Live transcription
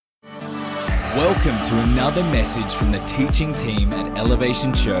Welcome to another message from the teaching team at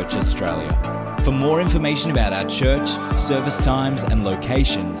Elevation Church Australia. For more information about our church, service times and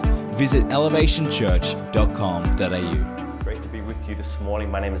locations, visit elevationchurch.com.au. Great to be with you this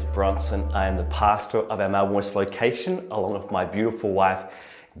morning. My name is Bronson. I am the pastor of our Melbourne West location, along with my beautiful wife,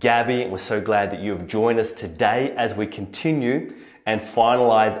 Gabby. We're so glad that you have joined us today as we continue and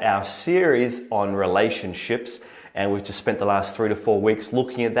finalize our series on relationships. And we've just spent the last 3 to 4 weeks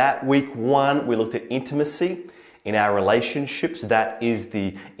looking at that. Week 1, we looked at intimacy in our relationships. That is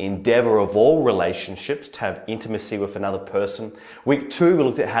the endeavor of all relationships, to have intimacy with another person. Week 2, we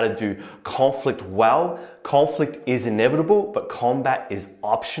looked at how to do conflict well. Conflict is inevitable, but combat is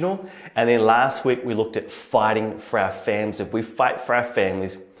optional. And then last week, we looked at fighting for our families. If we fight for our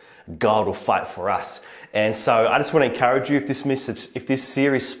families, God will fight for us. And so I just want to encourage you, if this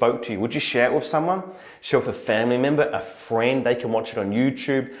series spoke to you, would you share it with someone? Share it with a family member, a friend. They can watch it on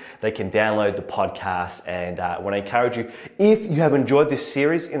YouTube. They can download the podcast. And I want to encourage you, if you have enjoyed this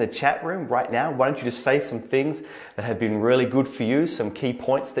series, in the chat room right now, why don't you just say some things that have been really good for you, some key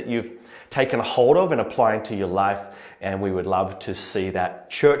points that you've taken a hold of and applying to your life. And we would love to see that.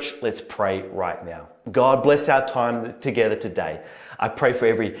 Church, let's pray right now. God, bless our time together today. I pray for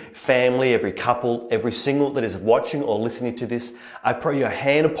every family, every couple, every single that is watching or listening to this. I pray your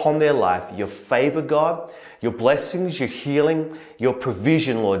hand upon their life, your favor, God, your blessings, your healing, your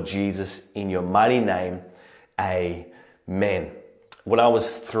provision, Lord Jesus, in your mighty name. Amen. When I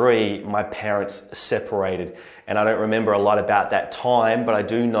was 3, my parents separated, and I don't remember a lot about that time, but I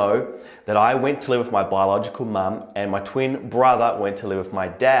do know that I went to live with my biological mum, and my twin brother went to live with my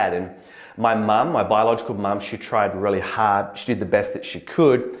dad. And my mum, my biological mum, she tried really hard. She did the best that she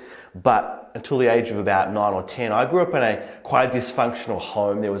could, but until the age of about 9 or 10, I grew up in quite a dysfunctional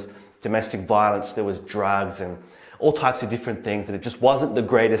home. There was domestic violence, there was drugs, and all types of different things, and it just wasn't the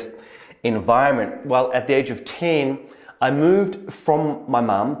greatest environment. Well, at the age of 10, I moved from my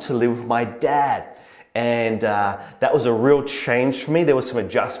mum to live with my dad. And that was a real change for me. There were some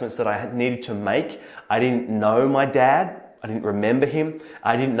adjustments that I needed to make. I didn't know my dad. I didn't remember him.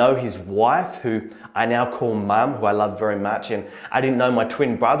 I didn't know his wife, who I now call Mum, who I love very much. And I didn't know my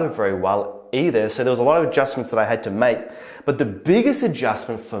twin brother very well either. So there was a lot of adjustments that I had to make. But the biggest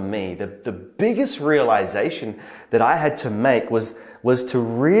adjustment for me, the biggest realization that I had to make was to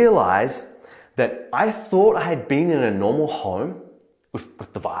realize that I thought I had been in a normal home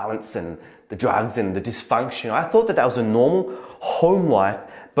with the violence and the drugs and the dysfunction. I thought that was a normal home life,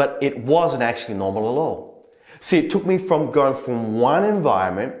 but it wasn't actually normal at all. See, it took me going from one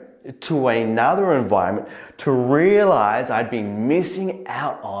environment to another environment to realize I'd been missing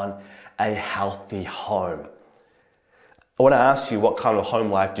out on a healthy home. I want to ask you, what kind of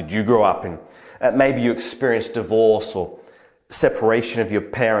home life did you grow up in? Maybe you experienced divorce or separation of your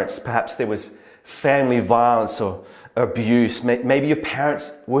parents. Perhaps there was family violence or abuse. Maybe your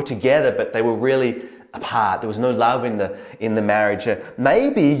parents were together, but they were really apart. There was no love in the marriage.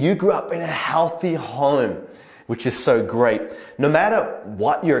 Maybe you grew up in a healthy home, which is so great. No matter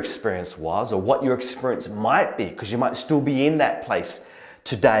what your experience was or what your experience might be, because you might still be in that place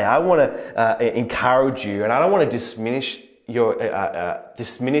today, I want to encourage you, and I don't want to diminish your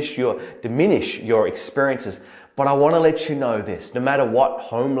experiences, but I want to let you know this. No matter what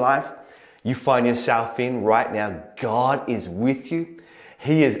home life you find yourself in right now, God is with you.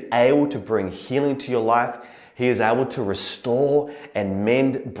 He is able to bring healing to your life. He is able to restore and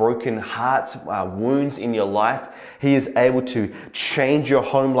mend broken hearts, wounds in your life. He is able to change your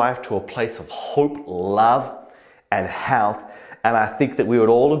home life to a place of hope, love, and health. And I think that we would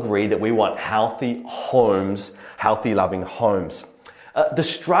all agree that we want healthy homes, healthy, loving homes. The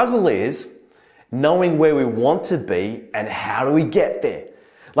struggle is knowing where we want to be and how do we get there?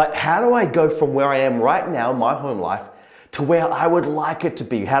 Like, how do I go from where I am right now in my home life to where I would like it to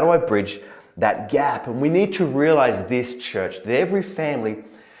be? How do I bridge that gap? And we need to realize this, church, that every family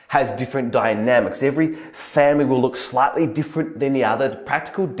has different dynamics. Every family will look slightly different than the other. The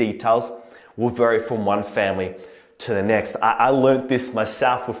practical details will vary from one family to the next. I learned this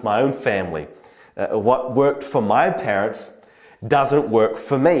myself with my own family. What worked for my parents doesn't work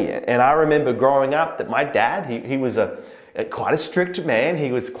for me. And I remember growing up that my dad, he was quite a strict man.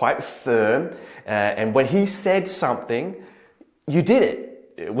 He was quite firm. And when he said something, you did it.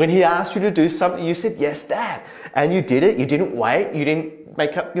 When he asked you to do something, you said, yes, Dad. And you did it. You didn't wait. You didn't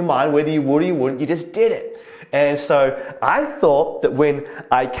make up your mind whether you would or you wouldn't. You just did it. And so I thought that when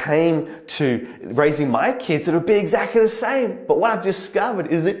I came to raising my kids, it would be exactly the same. But what I've discovered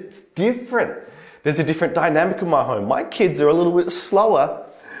is it's different. There's a different dynamic in my home. My kids are a little bit slower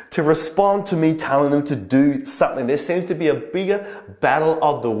to respond to me telling them to do something. There seems to be a bigger battle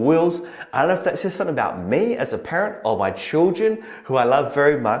of the wills. I don't know if that says something about me as a parent or my children, who I love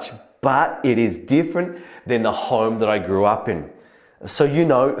very much, but it is different than the home that I grew up in. So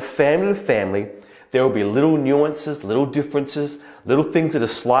family to family, there will be little nuances, little differences, little things that are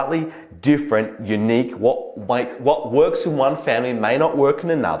slightly different, unique. What works in one family may not work in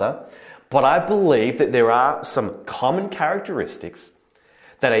another, but I believe that there are some common characteristics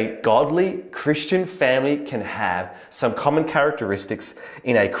that a godly Christian family can have, some common characteristics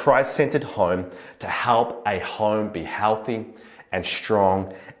in a Christ-centered home to help a home be healthy and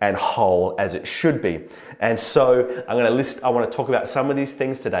strong and whole as it should be. And so I want to talk about some of these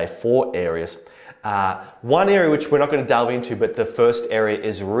things today, 4 areas. One area which we're not going to delve into, but the first area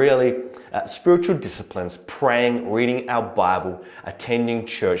is really spiritual disciplines, praying, reading our Bible, attending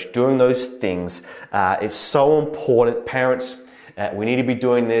church, doing those things. It's so important. Parents, we need to be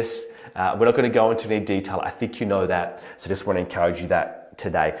doing this. We're not going to go into any detail. I think you know that. So just want to encourage you that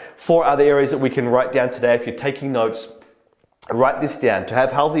today. 4 other areas that we can write down today. If you're taking notes, write this down. To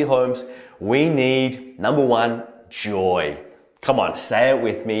have healthy homes, we need, number 1, joy. Come on, say it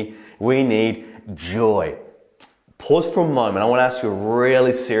with me. We need joy. Pause for a moment. I want to ask you a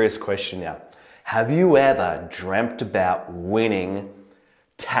really serious question now. Have you ever dreamt about winning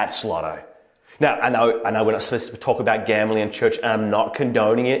Tats Lotto? Now, I know we're not supposed to talk about gambling in church, and I'm not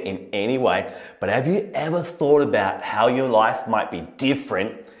condoning it in any way, but have you ever thought about how your life might be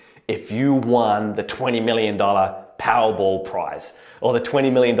different if you won the $20 million Powerball prize or the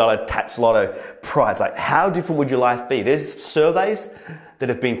 $20 million Tats Lotto prize? Like, how different would your life be? There's surveys that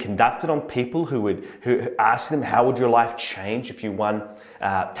have been conducted on people who ask them, how would your life change if you won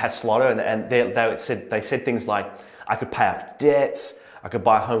Tats Lotto? And they said things like, I could pay off debts, I could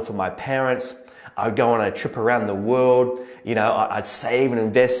buy a home for my parents, I'd go on a trip around the world, I'd save and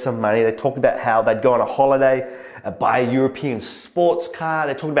invest some money. They talked about how they'd go on a holiday, buy a European sports car.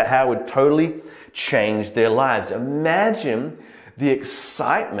 They talked about how it would totally change their lives. Imagine the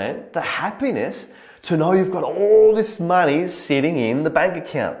excitement, the happiness to know you've got all this money sitting in the bank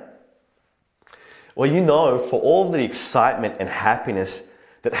account. Well, for all the excitement and happiness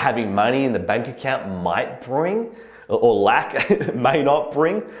that having money in the bank account might bring, or lack may not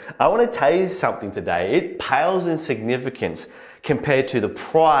bring, I want to tell you something today. It pales in significance compared to the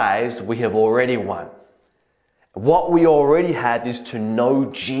prize we have already won. What we already have is to know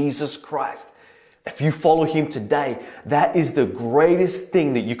Jesus Christ. If you follow Him today, that is the greatest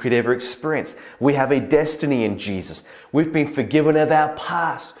thing that you could ever experience. We have a destiny in Jesus. We've been forgiven of our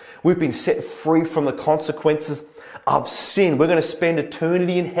past. We've been set free from the consequences of sin. We're going to spend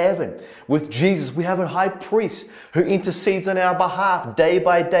eternity in heaven with Jesus. We have a high priest who intercedes on our behalf day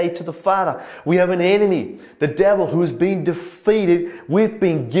by day to the Father. We have an enemy, the devil, who has been defeated. We've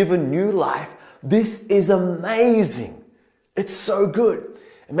been given new life. This is amazing. It's so good.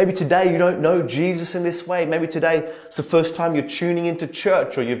 And maybe today you don't know Jesus in this way. Maybe today it's the first time you're tuning into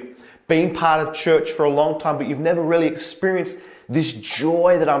church, or you've been part of church for a long time, but you've never really experienced this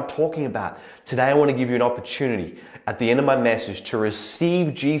joy that I'm talking about. Today I want to give you an opportunity at the end of my message to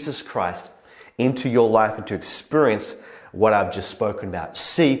receive Jesus Christ into your life and to experience what I've just spoken about.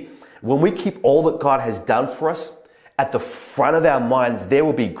 See, when we keep all that God has done for us at the front of our minds, there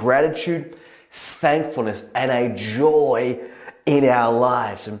will be gratitude, thankfulness, and a joy in our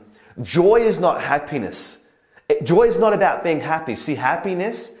lives. And joy is not happiness. Joy is not about being happy. See,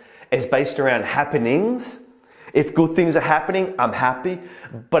 happiness is based around happenings. If good things are happening, I'm happy.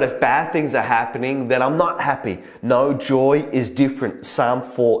 But if bad things are happening, then I'm not happy. No, joy is different. Psalm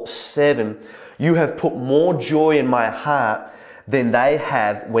 4:7. You have put more joy in my heart than they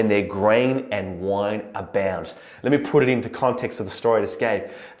have when their grain and wine abounds. Let me put it into context of the story I just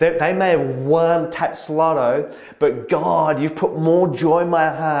gave. They may have won Tats Lotto, but God, you've put more joy in my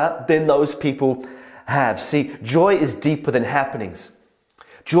heart than those people have. See, joy is deeper than happenings.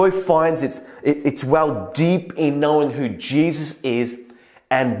 Joy finds its well deep in knowing who Jesus is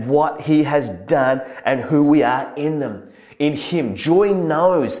and what He has done and who we are in them, in Him. Joy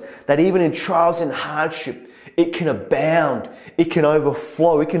knows that even in trials and hardship, it can abound, it can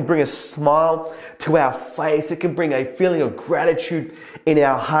overflow, it can bring a smile to our face, it can bring a feeling of gratitude in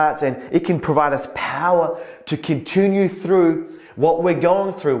our hearts, and it can provide us power to continue through what we're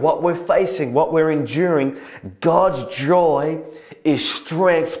going through, what we're facing, what we're enduring. God's joy is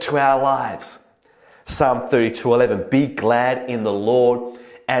strength to our lives. Psalm 32:11. Be glad in the Lord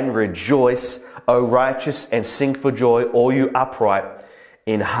and rejoice, O righteous, and sing for joy, all you upright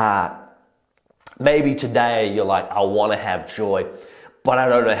in heart. Maybe today you're like, I want to have joy, but I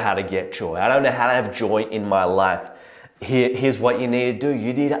don't know how to get joy. I don't know how to have joy in my life. Here's what you need to do.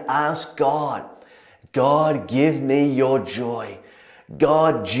 You need to ask God, God, give me your joy.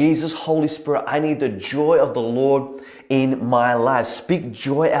 God, Jesus, Holy Spirit, I need the joy of the Lord in my life. Speak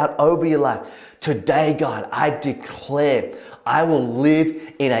joy out over your life. Today, God, I declare I will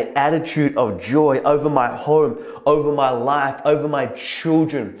live in an attitude of joy over my home, over my life, over my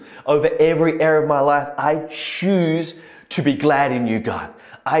children, over every area of my life. I choose to be glad in you, God.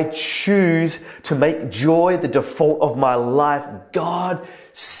 I choose to make joy the default of my life. God,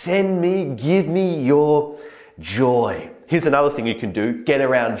 give me your joy. Here's another thing you can do. Get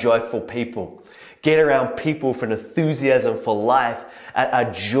around joyful people. Get around people with an enthusiasm for life,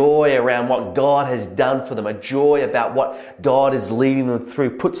 a joy around what God has done for them, a joy about what God is leading them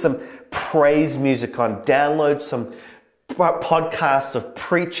through. Put some praise music on. Download some podcasts of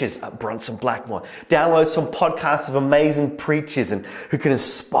preachers, Bronson Blackmore. Download some podcasts of amazing preachers and who can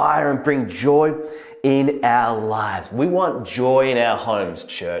inspire and bring joy in our lives. We want joy in our homes,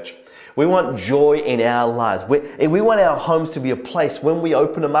 church. We want joy in our lives. We want our homes to be a place when we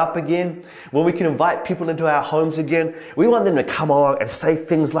open them up again, when we can invite people into our homes again. We want them to come along and say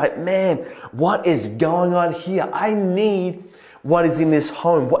things like, man, what is going on here? I need what is in this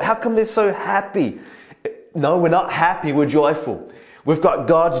home. How come they're so happy? No, we're not happy. We're joyful. We've got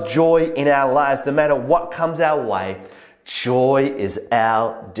God's joy in our lives. No matter what comes our way, joy is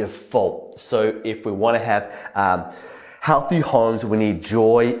our default. So if we want to have healthy homes, we need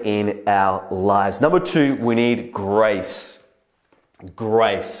joy in our lives. Number 2, we need grace.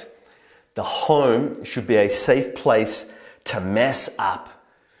 Grace. The home should be a safe place to mess up,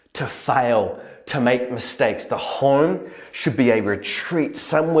 to fail, to make mistakes. The home should be a retreat,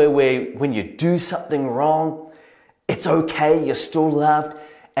 somewhere where when you do something wrong, it's okay, you're still loved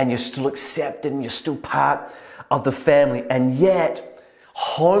and you're still accepted and you're still part of the family. And yet,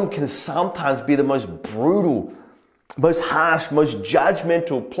 home can sometimes be the most brutal, most harsh, most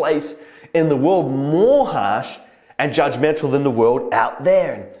judgmental place in the world, more harsh and judgmental than the world out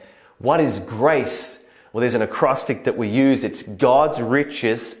there. What is grace? Well, there's an acrostic that we use. It's God's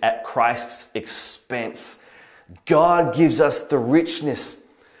riches at Christ's expense. God gives us the richness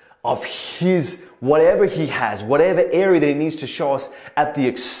of His, whatever He has, whatever area that He needs to show us at the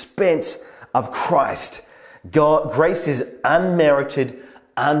expense of Christ. Grace is unmerited,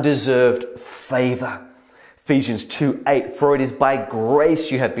 undeserved favor. Ephesians 2:8, for it is by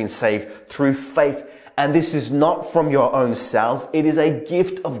grace you have been saved through faith, and this is not from your own selves, it is a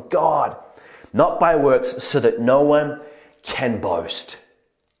gift of God, not by works, so that no one can boast.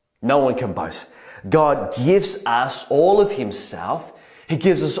 No one can boast. God gives us all of Himself. He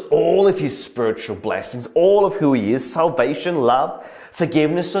gives us all of His spiritual blessings, all of who He is, salvation, love,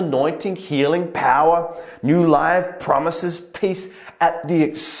 forgiveness, anointing, healing, power, new life, promises, peace, at the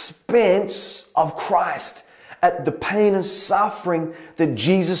expense of Christ, at the pain and suffering that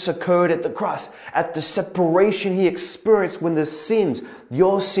Jesus occurred at the cross, at the separation He experienced when the sins,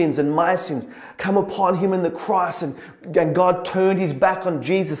 your sins and my sins, come upon Him in the cross, and God turned His back on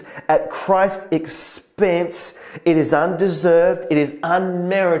Jesus at Christ's expense. It is undeserved. It is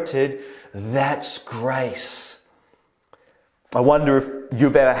unmerited. That's grace. I wonder if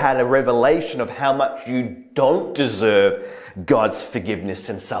you've ever had a revelation of how much you don't deserve God's forgiveness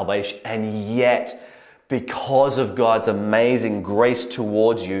and salvation, and yet, because of God's amazing grace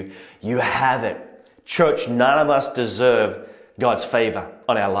towards you, you have it. Church, none of us deserve God's favor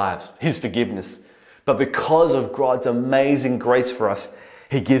on our lives, His forgiveness. But because of God's amazing grace for us,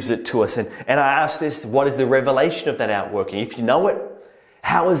 He gives it to us. And I ask this, what is the revelation of that outworking? If you know it,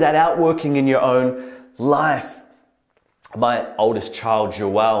 how is that outworking in your own life? My oldest child,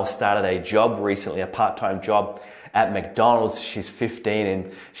 Joelle, started a job recently, a part-time job at McDonald's. She's 15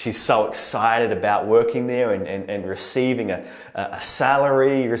 and she's so excited about working there and receiving a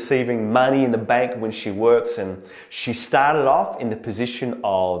salary, receiving money in the bank when she works. And she started off in the position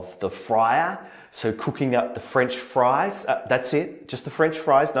of the fryer, so cooking up the French fries. That's it, just the French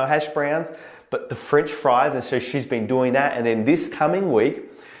fries, no hash browns, but the French fries. And so she's been doing that. And then this coming week,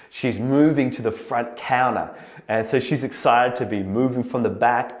 she's moving to the front counter. And so she's excited to be moving from the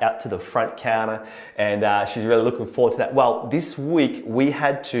back out to the front counter. And she's really looking forward to that. Well, this week we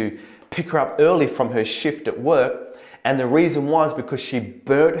had to pick her up early from her shift at work. And the reason was because she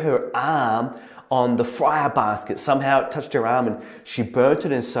burnt her arm on the fryer basket. Somehow it touched her arm and she burnt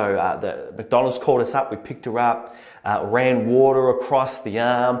it. And so the McDonald's called us up. We picked her up. Ran water across the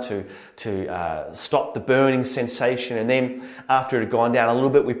arm to stop the burning sensation. And then after it had gone down a little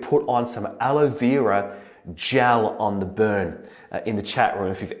bit, we put on some aloe vera gel on the burn. In the chat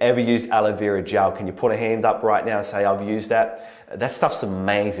room, if you've ever used aloe vera gel, can you put a hand up right now and say, I've used that? That stuff's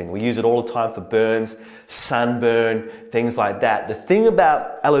amazing. We use it all the time for burns, sunburn, things like that. The thing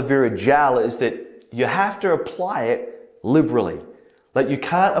about aloe vera gel is that you have to apply it liberally. Like, you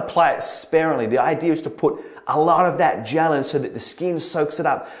can't apply it sparingly. The idea is to put a lot of that gel in so that the skin soaks it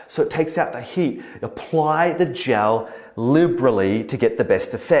up, so it takes out the heat. Apply the gel liberally to get the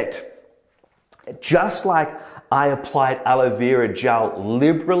best effect. Just like I applied aloe vera gel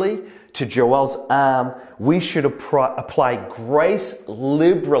liberally to Joelle's arm, we should apply grace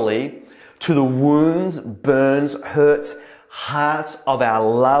liberally to the wounds, burns, hurts, hearts of our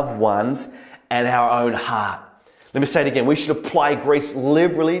loved ones and our own heart. Let me say it again. We should apply grace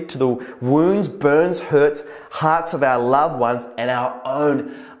liberally to the wounds, burns, hurts, hearts of our loved ones and our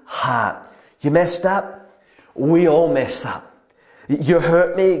own heart. You messed up? We all mess up. You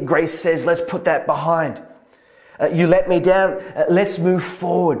hurt me? Grace says, let's put that behind. You let me down? Let's move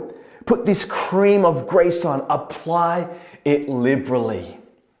forward. Put this cream of grace on. Apply it liberally.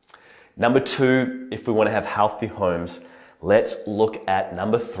 Number 2, if we want to have healthy homes, let's look at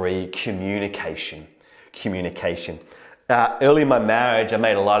number 3, communication. Communication. Early in my marriage, I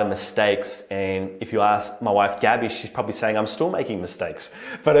made a lot of mistakes, and if you ask my wife Gabby, she's probably saying I'm still making mistakes.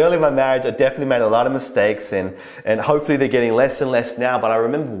 But early in my marriage, I definitely made a lot of mistakes, and hopefully they're getting less and less now. But I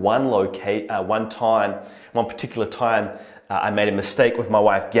remember one particular time, I made a mistake with my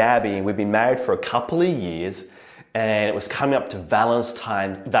wife Gabby, and we've been married for a couple of years, and it was coming up to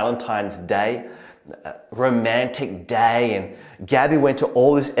Valentine's Day, romantic day, and Gabby went to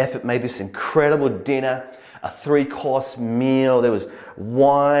all this effort, made this incredible dinner, a 3-course meal. There was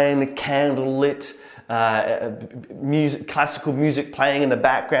wine, candlelit, music, classical music playing in the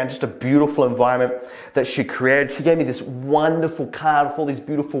background, just a beautiful environment that she created. She gave me this wonderful card with all these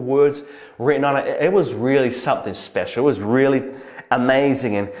beautiful words written on it. It was really something special. It was really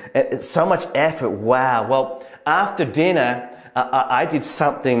amazing, and so much effort. Wow. Well, after dinner, I did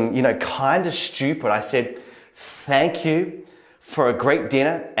something, kind of stupid. I said, thank you for a great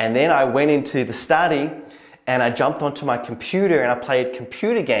dinner. And then I went into the study and I jumped onto my computer and I played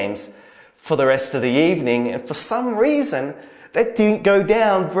computer games for the rest of the evening. And for some reason, that didn't go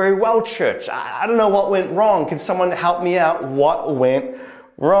down very well, church. I don't know what went wrong. Can someone help me out? What went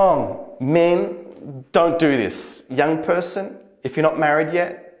wrong? Men, don't do this. Young person, if you're not married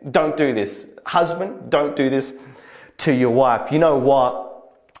yet, don't do this. Husband, don't do this to your wife. You know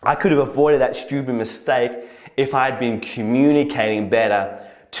what? I could have avoided that stupid mistake if I had been communicating better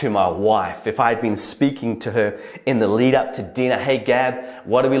to my wife. If I had been speaking to her in the lead up to dinner, hey Gab,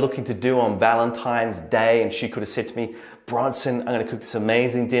 what are we looking to do on Valentine's Day? And she could have said to me, Bronson, I'm going to cook this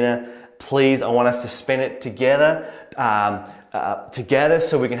amazing dinner. Please, I want us to spend it together,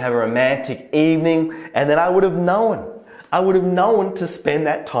 so we can have a romantic evening. And then I would have known to spend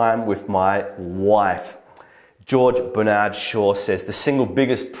that time with my wife. George Bernard Shaw says, the single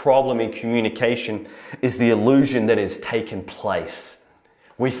biggest problem in communication is the illusion that has taken place.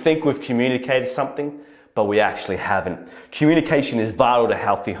 We think we've communicated something, but we actually haven't. Communication is vital to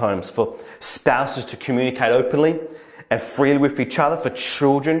healthy homes. For spouses to communicate openly and freely with each other, for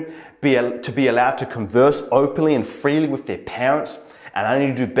children to be allowed to converse openly and freely with their parents, and I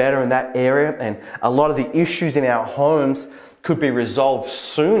need to do better in that area. And a lot of the issues in our homes could be resolved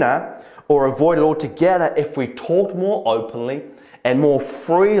sooner or avoided altogether if we talked more openly and more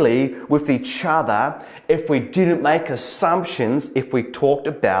freely with each other, if we didn't make assumptions, if we talked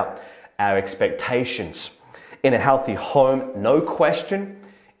about our expectations. In a healthy home, no question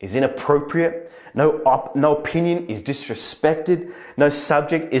is inappropriate, no opinion is disrespected, no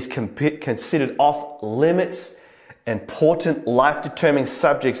subject is considered off limits. Important life-determining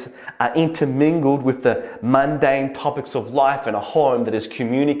subjects are intermingled with the mundane topics of life in a home that is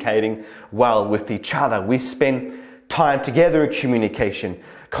communicating well with each other. We spend time together in communication,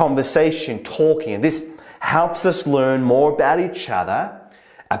 conversation, talking, and this helps us learn more about each other,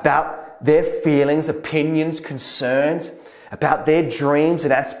 about their feelings, opinions, concerns, about their dreams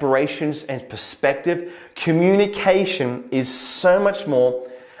and aspirations and perspective. Communication is so much more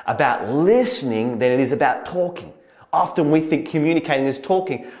about listening than it is about talking. Often we think communicating is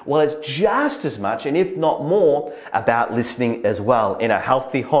talking. Well, it's just as much, and if not more, about listening as well. In a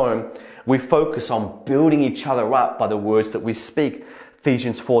healthy home, we focus on building each other up by the words that we speak.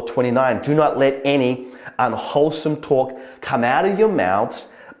 Ephesians 4:29, do not let any unwholesome talk come out of your mouths,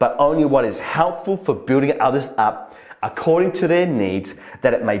 but only what is helpful for building others up according to their needs,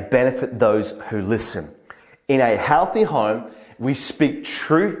 that it may benefit those who listen. In a healthy home, we speak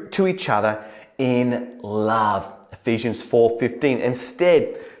truth to each other in love. Ephesians 4:15.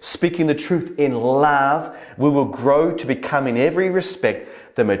 Instead, speaking the truth in love, we will grow to become in every respect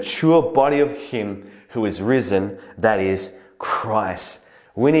the mature body of Him who is risen, that is Christ.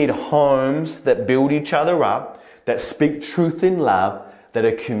 We need homes that build each other up, that speak truth in love, that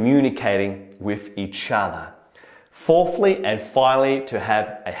are communicating with each other. Fourthly and finally, to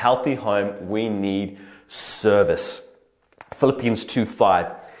have a healthy home, we need service. Philippians 2:5.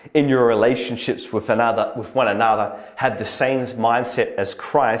 In your relationships with one another, have the same mindset as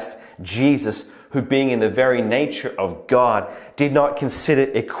Christ Jesus, who being in the very nature of God, did not consider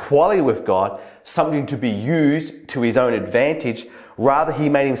equality with God something to be used to his own advantage. Rather, he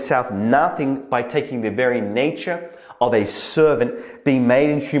made himself nothing by taking the very nature of a servant, being made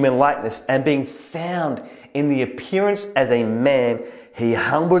in human likeness, and being found in the appearance as a man, he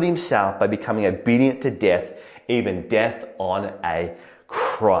humbled himself by becoming obedient to death, even death on a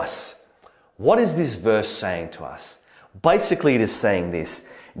cross. What is this verse saying to us? Basically, it is saying this: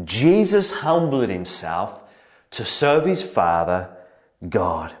 Jesus humbled himself to serve his Father,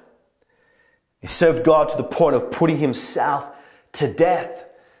 God. He served God to the point of putting himself to death.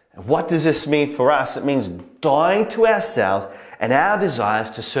 And what does this mean for us? It means dying to ourselves and our desires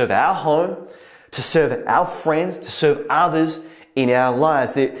to serve our home, to serve our friends, to serve others in our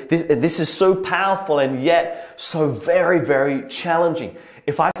lives. This is so powerful and yet so very, very challenging.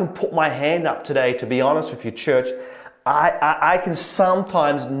 If I can put my hand up today, to be honest with you, church, I can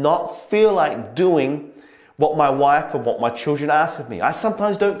sometimes not feel like doing what my wife or what my children ask of me. I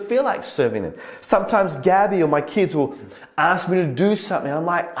sometimes don't feel like serving them. Sometimes Gabby or my kids will ask me to do something. I'm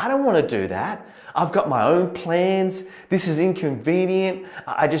like, I don't want to do that. I've got my own plans. This is inconvenient.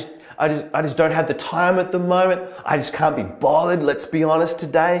 I just don't have the time at the moment. I just can't be bothered. Let's be honest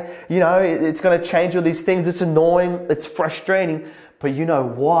today. You know, it's going to change all these things. It's annoying. It's frustrating. But you know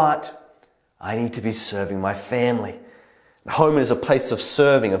what? I need to be serving my family. Home is a place of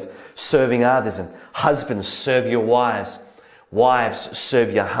serving others. And husbands, serve your wives. Wives,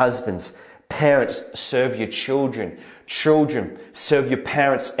 serve your husbands. Parents, serve your children. Children, serve your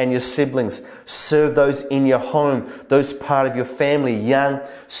parents and your siblings. Serve those in your home, those part of your family. Young,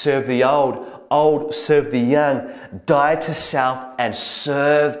 serve the old. Old, serve the young. Die to self and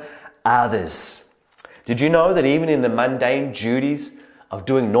serve others. Did you know that even in the mundane duties of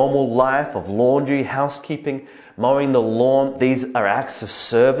doing normal life, of laundry, housekeeping, mowing the lawn, these are acts of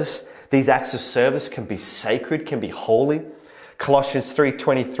service. These acts of service can be sacred, can be holy. Colossians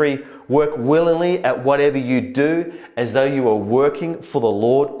 3:23, work willingly at whatever you do as though you are working for the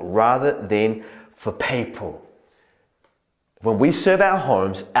Lord rather than for people. When we serve our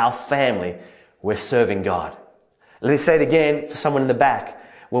homes, our family, we're serving God. Let me say it again for someone in the back.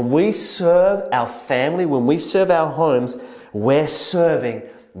 When we serve our family, when we serve our homes, we're serving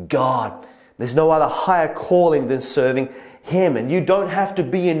God. There's no other higher calling than serving Him. And you don't have to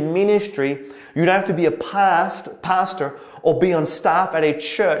be in ministry. You don't have to be a pastor or be on staff at a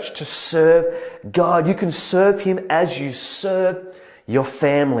church to serve God. You can serve Him as you serve your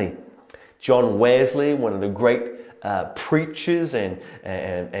family. John Wesley, one of the great preachers and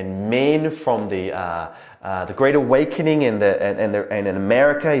men from the Great Awakening and in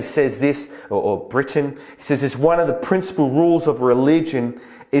America, he says this, or Britain, he says this: one of the principal rules of religion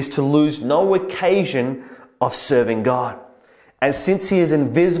is to lose no occasion of serving God. And since He is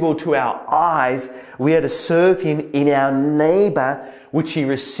invisible to our eyes, we are to serve Him in our neighbor, which He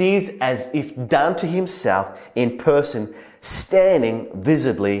receives as if done to Himself in person, standing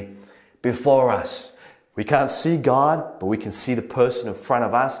visibly before us. We can't see God, but we can see the person in front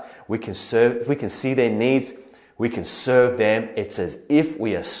of us. We can see their needs. We can serve them. It's as if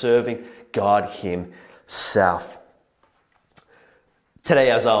we are serving God Himself.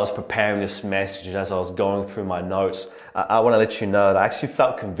 Today, as I was preparing this message, and as I was going through my notes, I want to let you know that I actually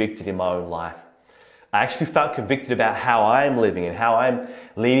felt convicted in my own life. I actually felt convicted about how I am living and how I'm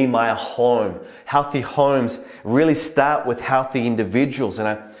leading my home. Healthy homes really start with healthy individuals.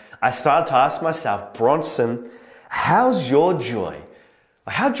 And I started to ask myself, Bronson, how's your joy?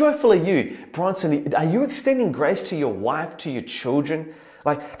 How joyful are you? Bronson, are you extending grace to your wife, to your children?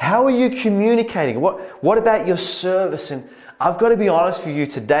 Like, how are you communicating? What about your service? And I've got to be honest with you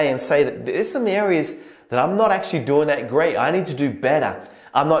today and say that there's some areas that I'm not actually doing that great. I need to do better.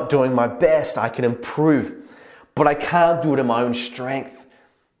 I'm not doing my best. I can improve, but I can't do it in my own strength.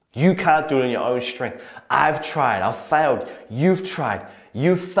 You can't do it in your own strength. I've tried. I've failed. You've tried.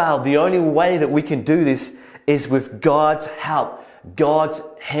 You've failed. The only way that we can do this is with God's help, God's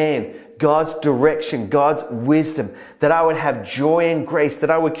hand, God's direction, God's wisdom, that I would have joy and grace,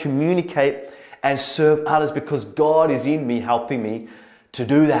 that I would communicate and serve others because God is in me, helping me to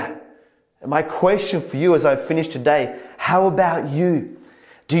do that. My question for you as I finish today, how about you?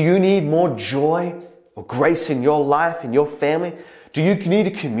 Do you need more joy or grace in your life, in your family? Do you need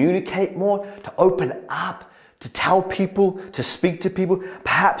to communicate more, to open up, to tell people, to speak to people?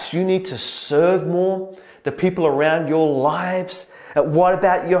 Perhaps you need to serve more the people around your lives. What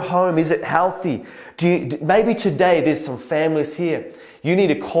about your home? Is it healthy? Maybe today there's some families here. You need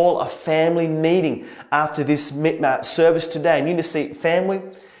to call a family meeting after this service today. And you need to say, family,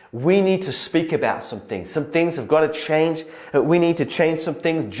 we need to speak about some things. Some things have got to change. We need to change some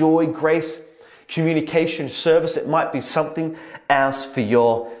things. Joy, grace, communication, service. It might be something else for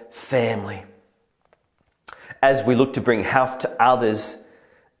your family. As we look to bring health to others,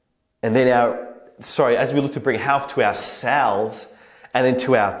 and then as we look to bring health to ourselves and then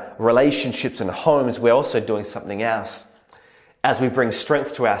to our relationships and homes, we're also doing something else. As we bring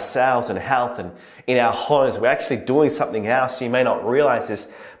strength to ourselves and health and in our homes, we're actually doing something else. You may not realize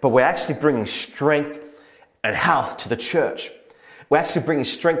this, but we're actually bringing strength and health to the church. We're actually bringing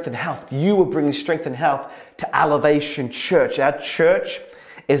strength and health. You are bringing strength and health to Elevation Church. Our church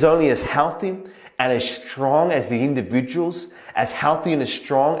is only as healthy and as strong as the individuals, as healthy and as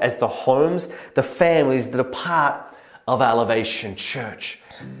strong as the homes, the families that are part of Elevation Church.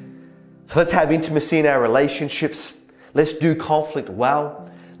 So let's have intimacy in our relationships. Let's do conflict well.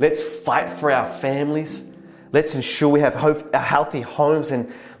 Let's fight for our families. Let's ensure we have healthy homes,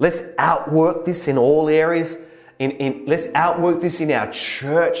 and let's outwork this in all areas. Let's outwork this in our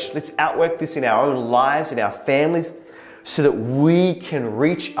church. Let's outwork this in our own lives, in our families, so that we can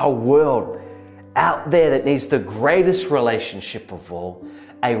reach a world out there that needs the greatest relationship of all,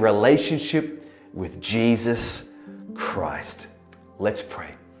 a relationship with Jesus Christ. Let's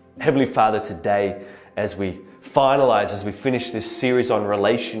pray. Heavenly Father, today as we finish this series on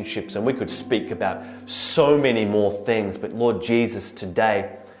relationships, and we could speak about so many more things, but Lord Jesus,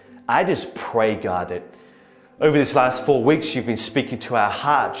 today, I just pray, God, that over this last 4 weeks, you've been speaking to our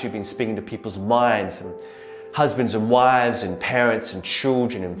hearts, you've been speaking to people's minds, and husbands and wives, and parents and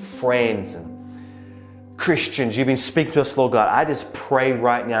children and friends and Christians, you've been speaking to us, Lord God. I just pray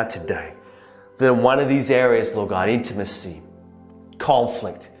right now today that in one of these areas, Lord God, intimacy,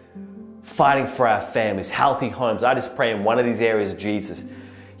 conflict, fighting for our families, healthy homes, I just pray in one of these areas, Jesus,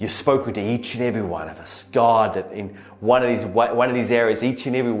 you've spoken to each and every one of us. God, that in one of these areas, each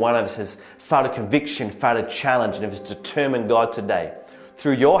and every one of us has felt a conviction, felt a challenge, and has determined, God, today,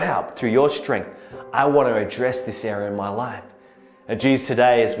 through your help, through your strength, I want to address this area in my life. And Jesus,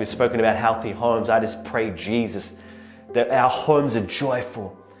 today, as we've spoken about healthy homes, I just pray, Jesus, that our homes are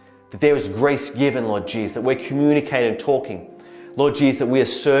joyful, that there is grace given, Lord Jesus, that we're communicating and talking. Lord Jesus, that we are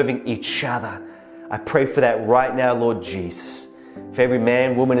serving each other. I pray for that right now, Lord Jesus. For every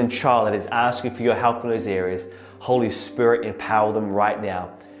man, woman, and child that is asking for your help in those areas, Holy Spirit, empower them right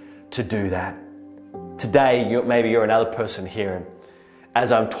now to do that. Today, maybe you're another person here, and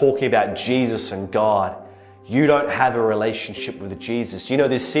as I'm talking about Jesus and God, you don't have a relationship with Jesus. You know,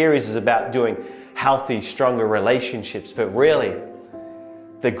 this series is about doing healthy, stronger relationships, but really,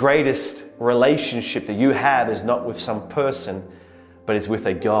 the greatest relationship that you have is not with some person, but is with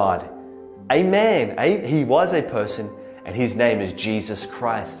a God. A man. He was a person, and his name is Jesus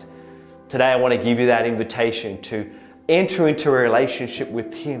Christ. Today I want to give you that invitation to enter into a relationship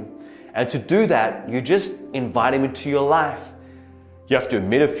with him. And to do that, you just invite him into your life. You have to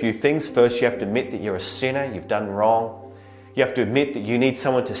admit a few things. First, you have to admit that you're a sinner, you've done wrong. You have to admit that you need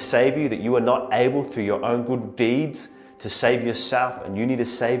someone to save you, that you are not able through your own good deeds to save yourself, and you need a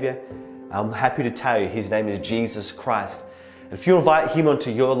Savior. I'm happy to tell you his name is Jesus Christ. And if you invite him onto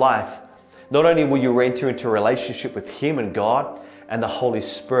your life, not only will you enter into a relationship with him and God and the Holy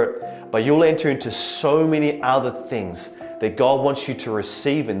Spirit, but you'll enter into so many other things that God wants you to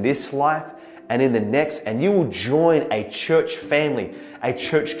receive in this life and in the next, and you will join a church family, a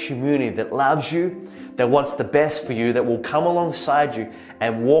church community that loves you, that wants the best for you, that will come alongside you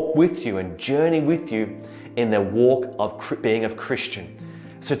and walk with you and journey with you in the walk of being a Christian.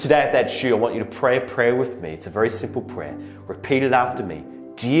 So today, if that's you, I want you to pray a prayer with me. It's a very simple prayer. Repeat it after me.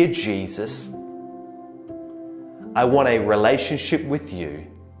 Dear Jesus, I want a relationship with you.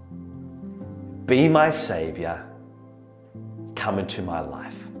 Be my Savior. Come into my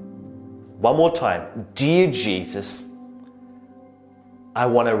life. One more time. Dear Jesus, I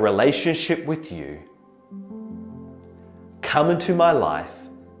want a relationship with you. Come into my life.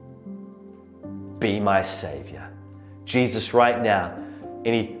 Be my Savior. Jesus, right now,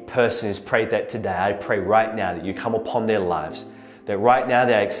 any person who's prayed that today, I pray right now that you come upon their lives, that right now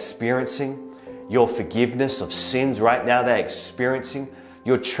they're experiencing your forgiveness of sins. Right now they're experiencing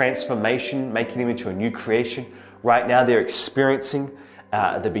your transformation, making them into a new creation. Right now they're experiencing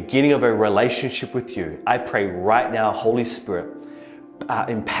the beginning of a relationship with you, I pray right now, Holy Spirit,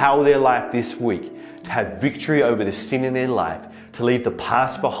 empower their life this week to have victory over the sin in their life, to leave the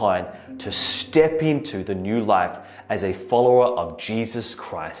past behind, to step into the new life as a follower of Jesus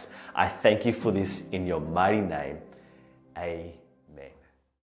Christ. I thank you for this in your mighty name. Amen.